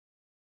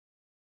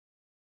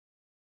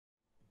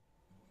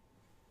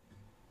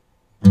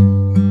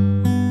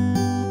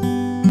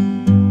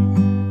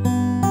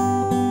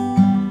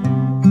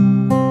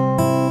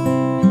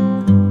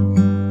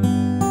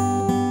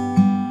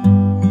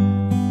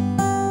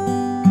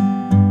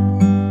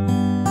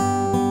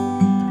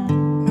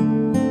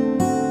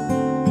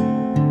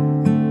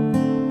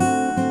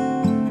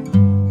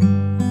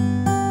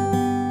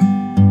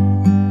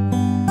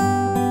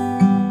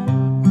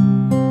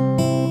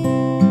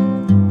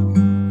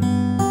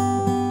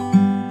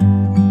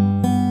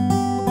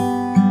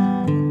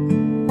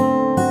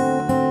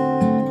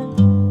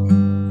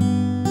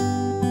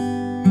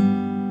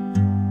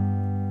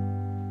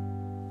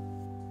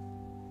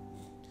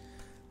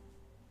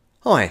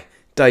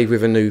Dave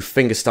with a new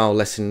fingerstyle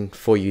lesson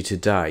for you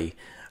today.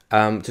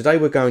 Today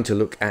we're going to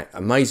look at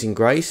Amazing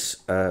Grace,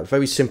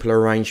 very simple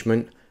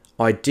arrangement,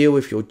 ideal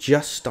if you're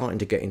just starting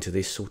to get into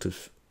this sort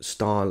of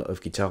style of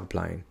guitar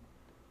playing.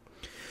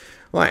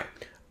 Right,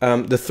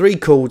 the three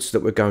chords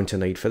that we're going to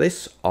need for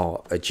this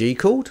are a G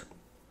chord,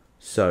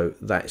 so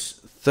that's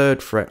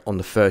 3rd fret on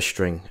the 1st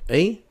string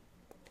E,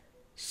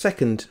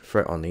 2nd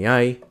fret on the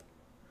A,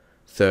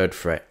 3rd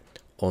fret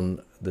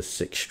on the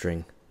 6th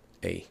string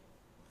E.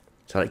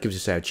 So that gives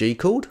us our G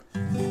chord.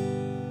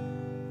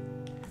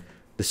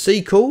 The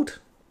C chord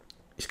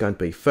is going to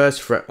be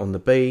 1st fret on the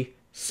B,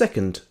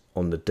 2nd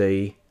on the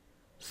D,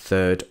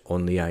 3rd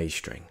on the A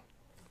string.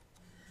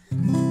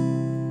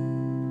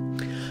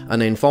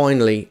 And then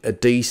finally a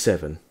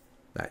D7.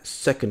 That's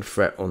 2nd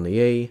fret on the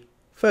E,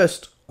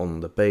 1st on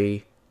the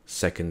B,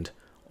 2nd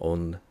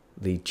on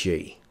the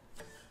G.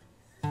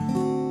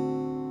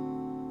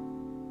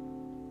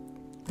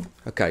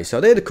 Okay, so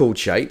they're the chord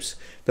shapes.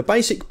 The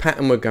basic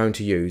pattern we're going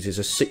to use is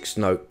a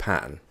 6-note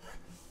pattern.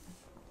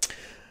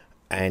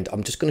 And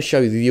I'm just going to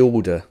show you the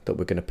order that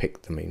we're going to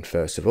pick them in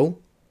first of all.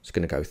 It's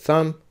going to go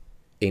thumb,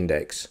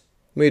 index,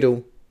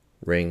 middle,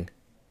 ring,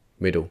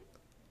 middle,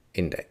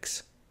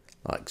 index,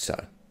 like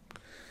so.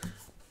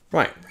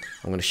 Right,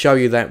 I'm going to show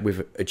you that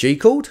with a G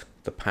chord.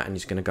 The pattern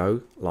is going to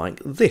go like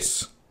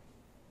this.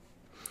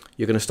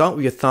 You're going to start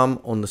with your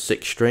thumb on the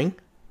 6th string.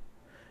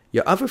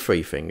 Your other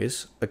 3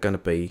 fingers are going to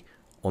be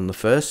on the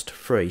first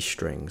 3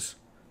 strings.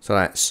 So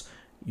that's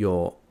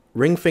your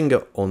ring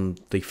finger on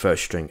the 1st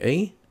string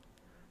E,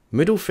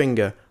 middle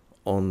finger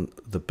on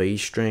the B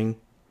string,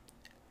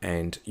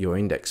 and your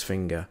index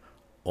finger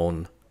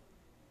on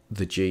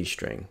the G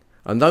string.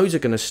 And those are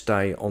going to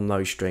stay on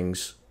those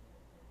strings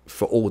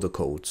for all the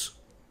chords.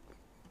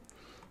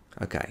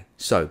 Okay,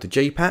 so the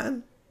G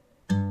pattern.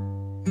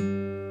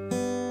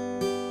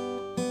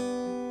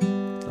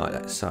 Like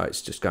that. So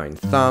it's just going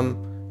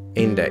thumb,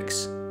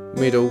 index,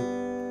 middle,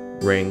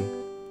 ring,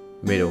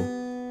 middle,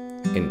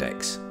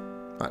 index,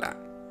 like that.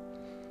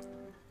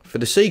 For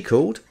the C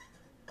chord,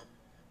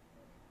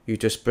 you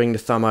just bring the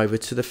thumb over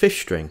to the 5th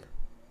string.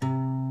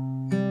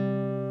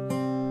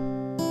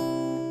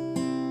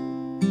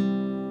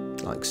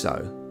 Like so.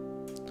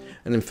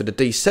 And then for the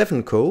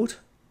D7 chord,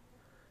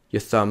 your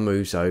thumb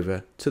moves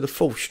over to the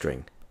 4th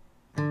string.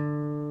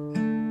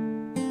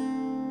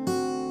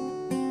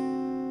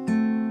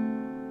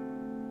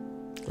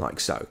 Like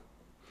so.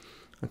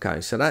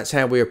 Okay, so that's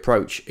how we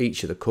approach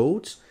each of the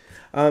chords.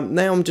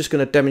 Now I'm just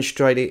going to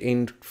demonstrate it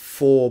in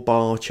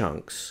 4-bar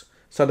chunks.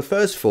 So the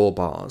first 4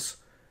 bars,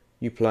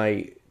 you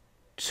play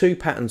 2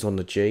 patterns on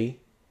the G,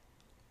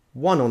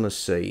 1 on the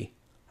C,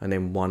 and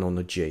then 1 on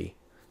the G.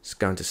 It's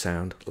going to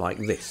sound like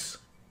this.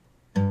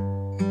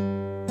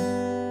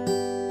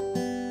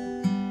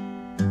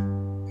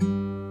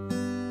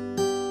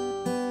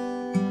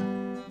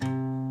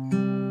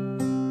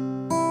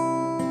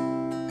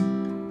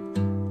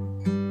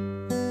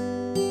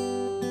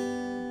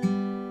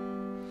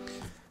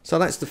 So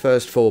that's the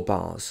first 4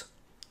 bars.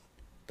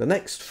 The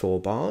next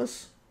 4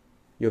 bars,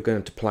 you're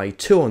going to play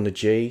 2 on the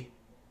G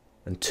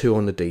and 2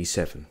 on the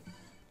D7.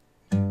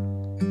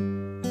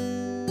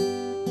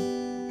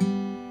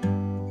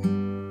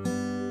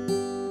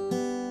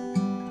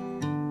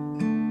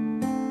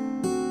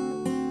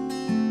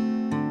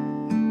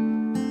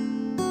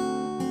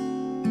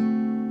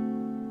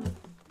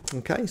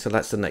 Okay, so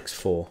that's the next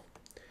 4.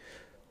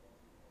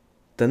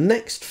 The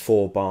next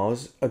 4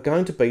 bars are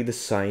going to be the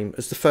same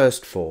as the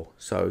first 4.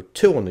 So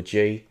 2 on the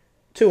G,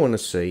 2 on the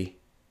C,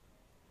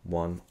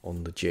 1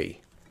 on the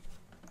G.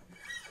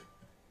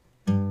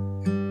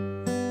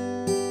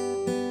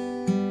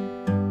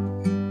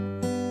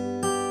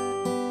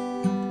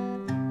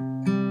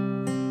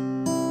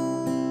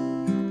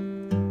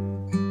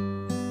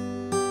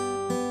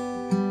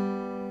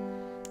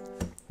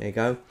 There you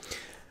go.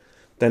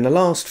 Then the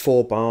last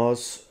 4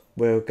 bars,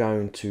 we're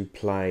going to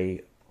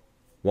play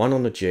 1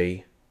 on the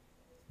G,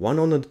 1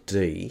 on the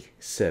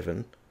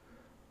D7,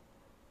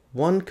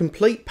 1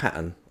 complete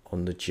pattern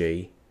on the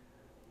G,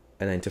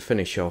 and then to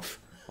finish off,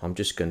 I'm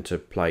just going to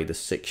play the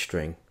 6th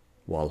string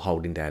while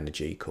holding down the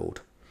G chord.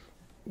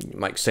 It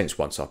makes sense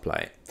once I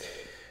play it.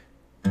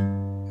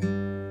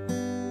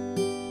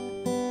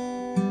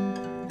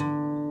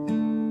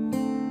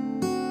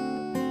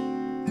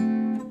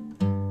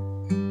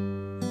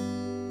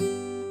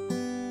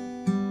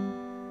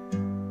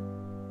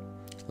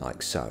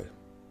 Like so.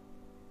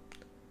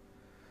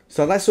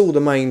 So that's all the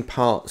main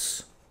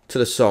parts to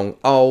the song.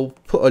 I'll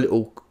put a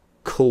little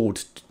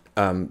chord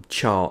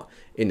chart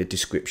in the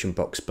description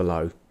box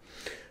below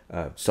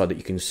so that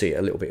you can see it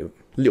a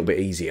little bit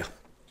easier.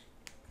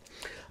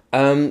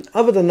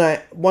 Other than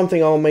that, one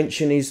thing I'll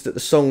mention is that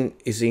the song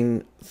is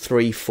in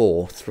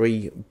 3/4,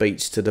 3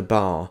 beats to the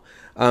bar.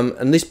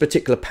 And this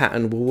particular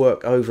pattern will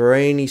work over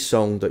any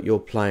song that you're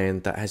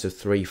playing that has a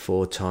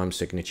 3/4 time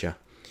signature.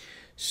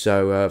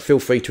 So feel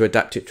free to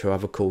adapt it to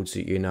other chords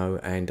that you know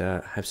and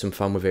have some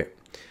fun with it.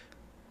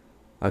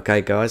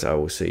 Okay guys, I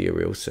will see you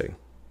real soon.